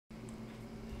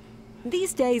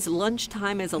These days,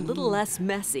 lunchtime is a little less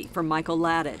messy for Michael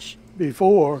Laddish.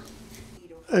 Before,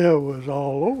 it was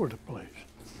all over the place.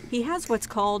 He has what's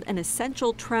called an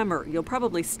essential tremor. You'll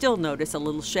probably still notice a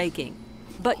little shaking.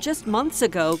 But just months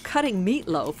ago, cutting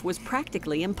meatloaf was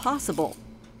practically impossible.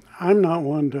 I'm not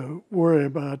one to worry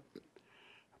about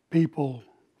people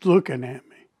looking at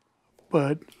me,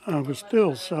 but I was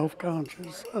still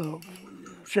self-conscious of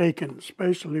shaking,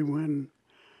 especially when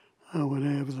I would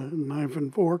have the knife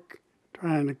and fork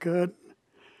trying to cut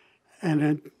and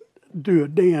then do a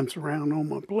dance around on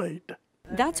my plate.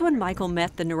 That's when Michael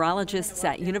met the neurologists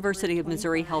at University of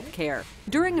Missouri Healthcare.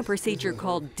 During a procedure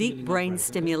called deep brain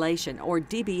stimulation, or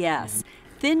DBS,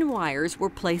 thin wires were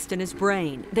placed in his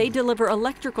brain. They deliver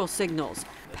electrical signals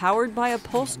powered by a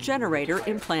pulse generator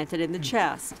implanted in the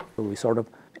chest. We sort of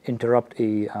interrupt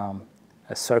a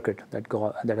circuit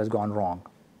that has gone wrong,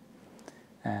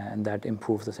 and that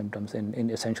improves the symptoms in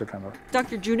essential tremor.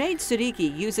 Dr. Junaid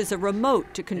Siddiqui uses a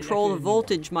remote to control the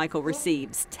voltage Michael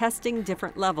receives, testing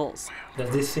different levels. Does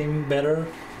this seem better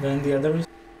than the others?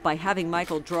 By having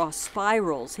Michael draw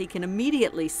spirals, he can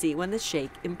immediately see when the shake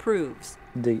improves.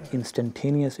 The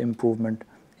instantaneous improvement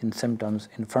in symptoms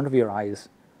in front of your eyes,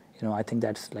 I think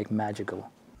that's like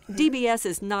magical. DBS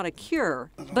is not a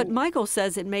cure, but Michael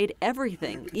says it made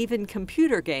everything, even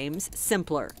computer games,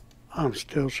 simpler. I'm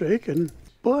still shaking,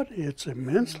 but it's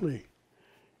immensely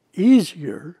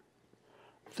easier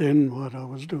than what I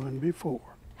was doing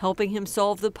before. Helping him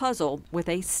solve the puzzle with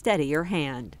a steadier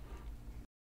hand.